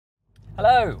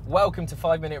Hello, welcome to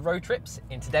 5-Minute Road Trips.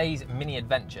 In today's mini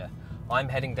adventure, I'm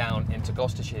heading down into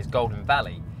Gloucestershire's Golden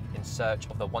Valley in search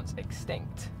of the once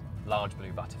extinct large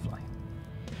blue butterfly.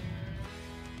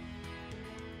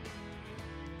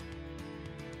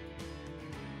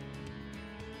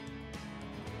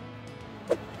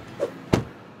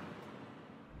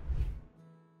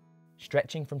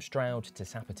 Stretching from Stroud to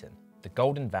Sapperton, the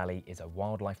Golden Valley is a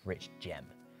wildlife-rich gem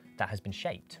that has been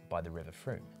shaped by the River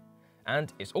Frome.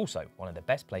 And it's also one of the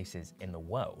best places in the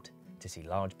world to see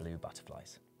large blue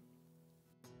butterflies.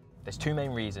 There's two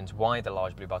main reasons why the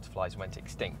large blue butterflies went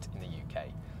extinct in the UK.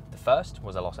 The first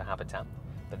was a loss of habitat,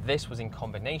 but this was in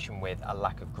combination with a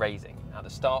lack of grazing. At the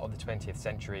start of the 20th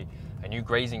century, a new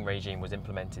grazing regime was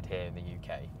implemented here in the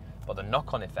UK, but the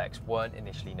knock-on effects weren't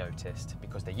initially noticed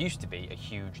because there used to be a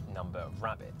huge number of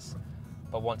rabbits.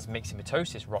 But once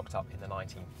myxomatosis rocked up in the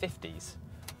 1950s,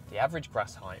 the average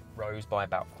grass height rose by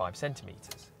about 5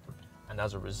 centimetres, and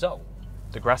as a result,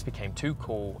 the grass became too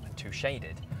cool and too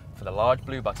shaded for the large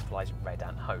blue butterfly's red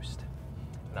ant host.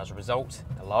 And as a result,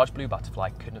 the large blue butterfly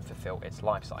couldn't fulfil its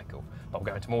life cycle, but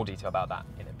we'll go into more detail about that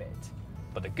in a bit.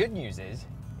 But the good news is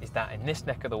that in this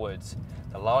neck of the woods,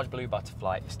 the large blue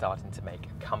butterfly is starting to make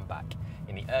a comeback.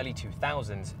 In the early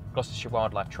 2000s, Gloucestershire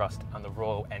Wildlife Trust and the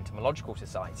Royal Entomological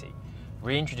Society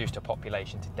reintroduced a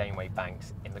population to Daneway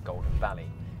Banks in the Golden Valley.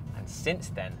 And since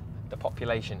then, the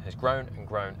population has grown and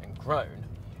grown and grown.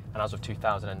 And as of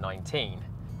 2019,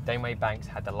 Daneway Banks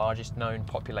had the largest known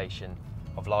population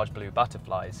of large blue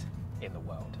butterflies in the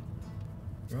world.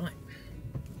 Right.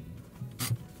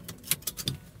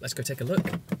 Let's go take a look.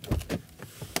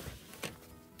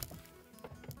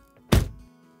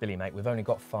 Billy, mate, we've only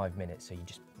got 5 minutes, so you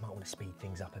just might want to speed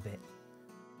things up a bit.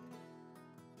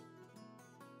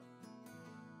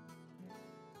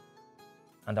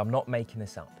 And I'm not making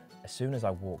this up. As soon as I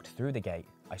walked through the gate,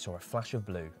 I saw a flash of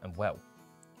blue, and well,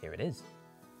 here it is.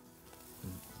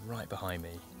 Right behind me,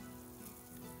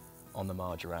 on the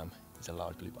marjoram, is a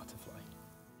large blue butterfly.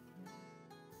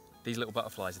 These little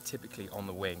butterflies are typically on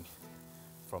the wing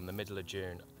from the middle of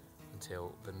June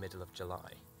until the middle of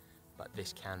July, but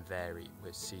this can vary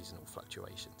with seasonal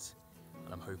fluctuations,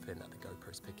 and I'm hoping that the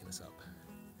GoPro is picking this up.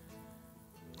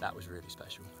 That was really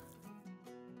special.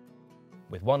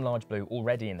 With one large blue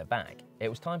already in the bag, it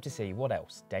was time to see what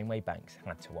else Daneway Banks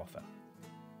had to offer.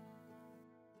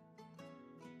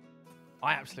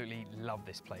 I absolutely love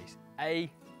this place.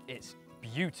 A, it's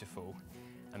beautiful,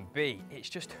 and B, it's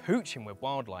just hooching with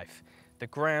wildlife. The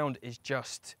ground is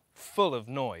just full of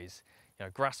noise. You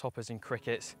know, grasshoppers and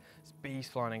crickets, there's bees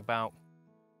flying about,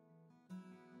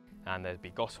 and there'd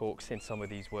be goshawks in some of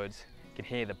these woods. You can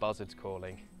hear the buzzards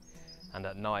calling, and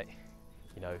at night,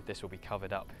 you know, this will be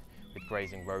covered up with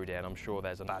grazing roe deer, and I'm sure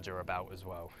there's a badger about as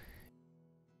well.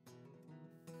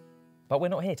 But we're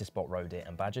not here to spot roe deer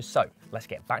and badgers, so let's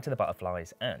get back to the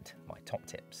butterflies and my top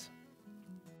tips.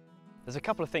 There's a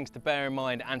couple of things to bear in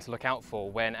mind and to look out for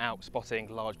when out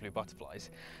spotting large blue butterflies.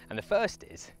 And the first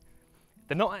is,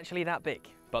 they're not actually that big,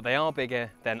 but they are bigger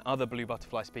than other blue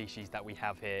butterfly species that we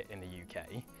have here in the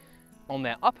UK. On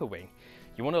their upper wing,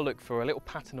 you want to look for a little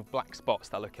pattern of black spots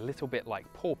that look a little bit like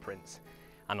paw prints.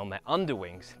 And on their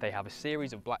underwings, they have a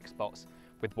series of black spots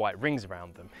with white rings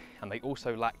around them. And they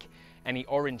also lack any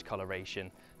orange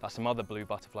coloration that some other blue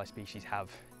butterfly species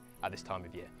have at this time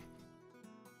of year.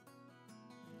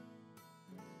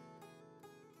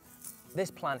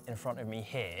 This plant in front of me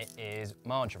here is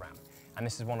marjoram, and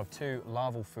this is one of two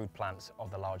larval food plants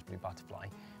of the large blue butterfly,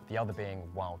 the other being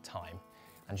wild thyme.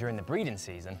 And during the breeding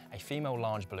season, a female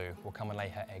large blue will come and lay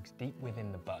her eggs deep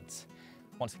within the buds.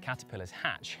 Once the caterpillars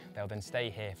hatch, they'll then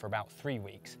stay here for about 3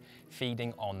 weeks,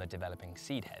 feeding on the developing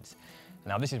seed heads.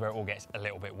 Now this is where it all gets a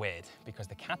little bit weird, because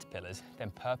the caterpillars then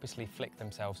purposely flick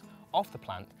themselves off the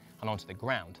plant and onto the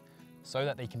ground so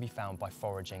that they can be found by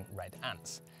foraging red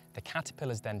ants. The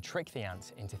caterpillars then trick the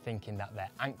ants into thinking that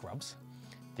they're ant grubs.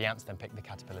 The ants then pick the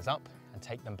caterpillars up and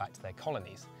take them back to their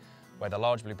colonies, where the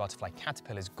large blue butterfly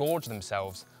caterpillars gorge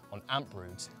themselves on ant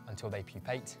broods until they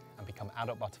pupate and become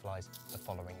adult butterflies the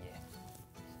following year.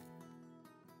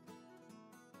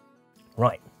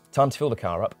 Right, time to fill the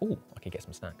car up. Ooh, I could get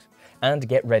some snacks. And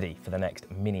get ready for the next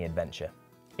mini adventure.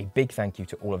 A big thank you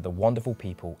to all of the wonderful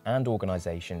people and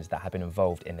organisations that have been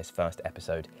involved in this first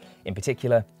episode. In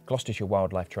particular, Gloucestershire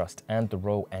Wildlife Trust and the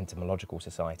Royal Entomological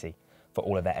Society for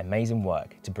all of their amazing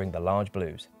work to bring the large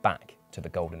blues back to the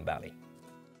Golden Valley.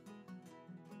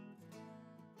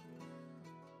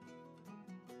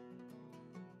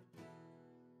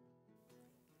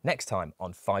 Next time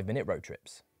on 5-Minute Road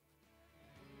Trips.